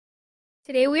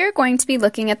Today we are going to be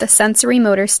looking at the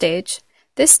sensorimotor stage.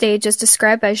 This stage, as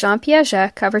described by Jean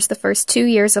Piaget, covers the first 2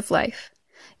 years of life.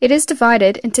 It is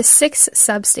divided into 6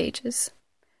 substages.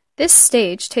 This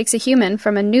stage takes a human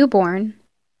from a newborn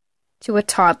to a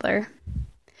toddler.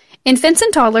 Infants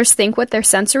and toddlers think with their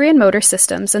sensory and motor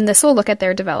systems, and this will look at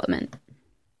their development.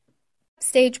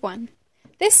 Stage 1.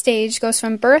 This stage goes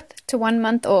from birth to 1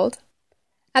 month old.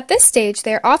 At this stage,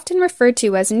 they are often referred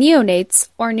to as neonates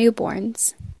or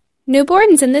newborns.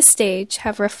 Newborns in this stage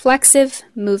have reflexive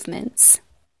movements.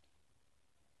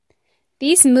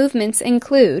 These movements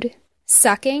include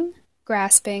sucking,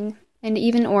 grasping, and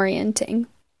even orienting.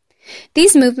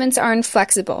 These movements are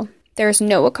inflexible. There is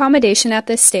no accommodation at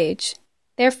this stage.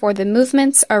 Therefore, the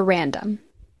movements are random.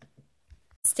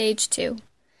 Stage 2.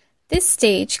 This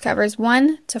stage covers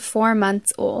 1 to 4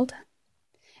 months old.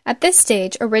 At this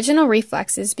stage, original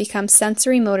reflexes become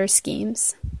sensorimotor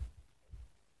schemes.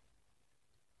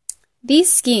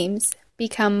 These schemes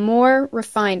become more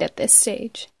refined at this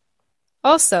stage.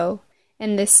 Also,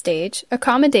 in this stage,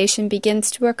 accommodation begins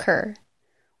to occur,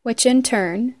 which in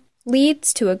turn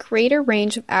leads to a greater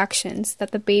range of actions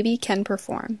that the baby can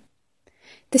perform.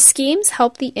 The schemes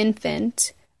help the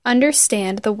infant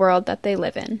understand the world that they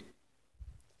live in.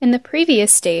 In the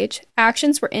previous stage,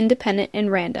 actions were independent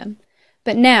and random,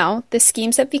 but now the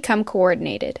schemes have become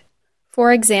coordinated.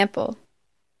 For example,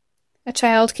 a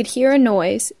child could hear a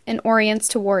noise and orients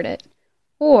toward it,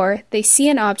 or they see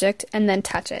an object and then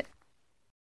touch it.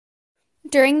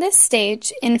 During this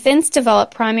stage, infants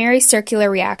develop primary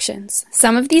circular reactions.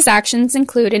 Some of these actions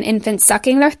include an infant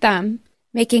sucking their thumb,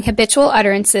 making habitual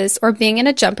utterances, or being in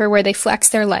a jumper where they flex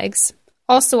their legs.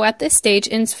 Also at this stage,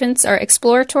 infants are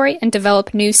exploratory and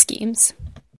develop new schemes.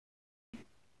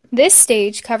 This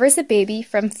stage covers a baby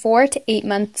from 4 to 8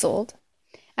 months old.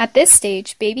 At this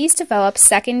stage, babies develop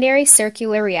secondary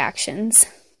circular reactions.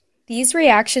 These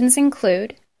reactions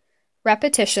include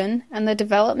repetition and the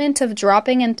development of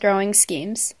dropping and throwing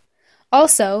schemes.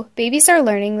 Also, babies are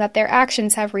learning that their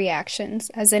actions have reactions,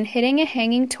 as in hitting a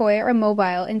hanging toy or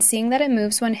mobile and seeing that it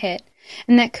moves when hit,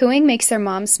 and that cooing makes their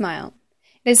mom smile.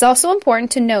 It is also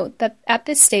important to note that at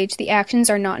this stage the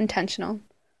actions are not intentional.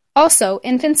 Also,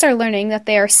 infants are learning that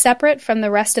they are separate from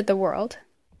the rest of the world.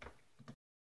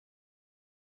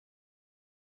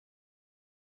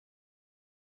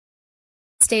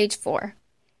 Stage 4.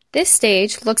 This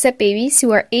stage looks at babies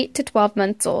who are 8 to 12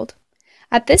 months old.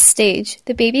 At this stage,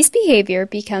 the baby's behavior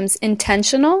becomes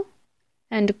intentional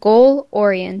and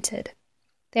goal-oriented.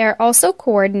 They are also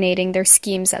coordinating their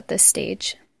schemes at this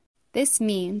stage. This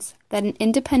means that an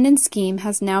independent scheme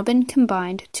has now been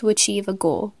combined to achieve a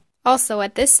goal. Also,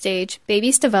 at this stage,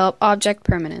 babies develop object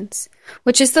permanence,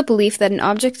 which is the belief that an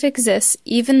object exists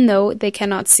even though they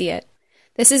cannot see it.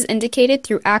 This is indicated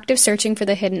through active searching for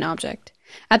the hidden object.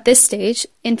 At this stage,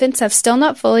 infants have still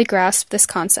not fully grasped this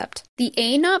concept. The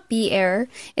A not B error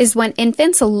is when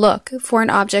infants look for an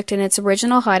object in its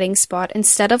original hiding spot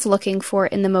instead of looking for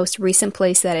it in the most recent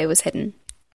place that it was hidden.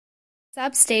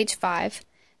 Substage 5.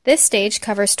 This stage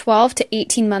covers 12 to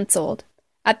 18 months old.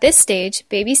 At this stage,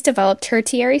 babies develop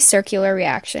tertiary circular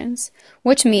reactions,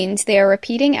 which means they are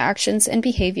repeating actions and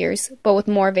behaviors, but with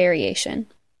more variation.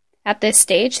 At this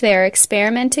stage, they are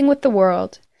experimenting with the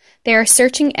world. They are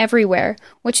searching everywhere,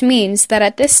 which means that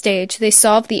at this stage, they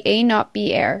solve the A not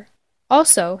B error.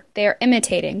 Also, they are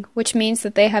imitating, which means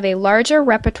that they have a larger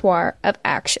repertoire of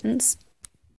actions.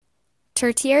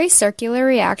 Tertiary circular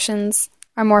reactions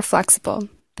are more flexible.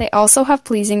 They also have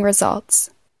pleasing results.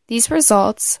 These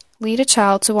results lead a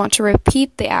child to want to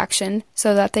repeat the action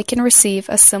so that they can receive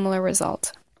a similar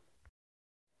result.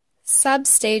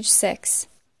 Substage 6.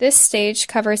 This stage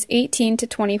covers 18 to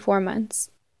 24 months.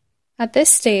 At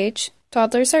this stage,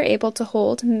 toddlers are able to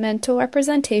hold mental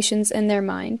representations in their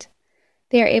mind.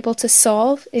 They are able to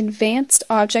solve advanced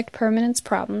object permanence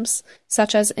problems,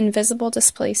 such as invisible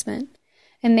displacement,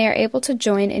 and they are able to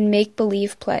join in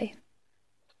make-believe play.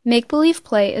 Make-believe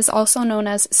play is also known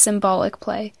as symbolic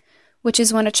play, which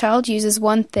is when a child uses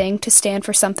one thing to stand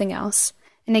for something else.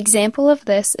 An example of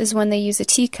this is when they use a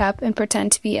teacup and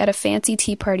pretend to be at a fancy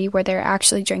tea party where they're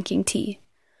actually drinking tea.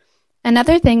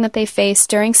 Another thing that they face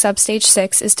during substage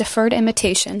 6 is deferred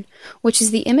imitation, which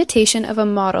is the imitation of a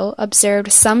model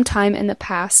observed sometime in the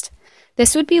past.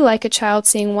 This would be like a child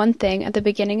seeing one thing at the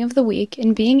beginning of the week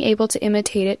and being able to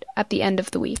imitate it at the end of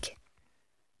the week.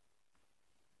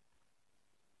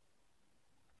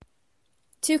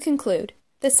 To conclude,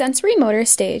 the sensorimotor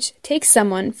stage takes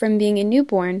someone from being a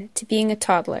newborn to being a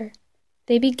toddler.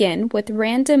 They begin with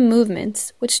random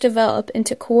movements which develop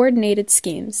into coordinated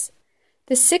schemes.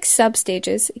 The 6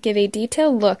 substages give a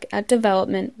detailed look at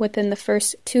development within the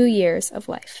first 2 years of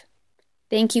life.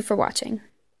 Thank you for watching.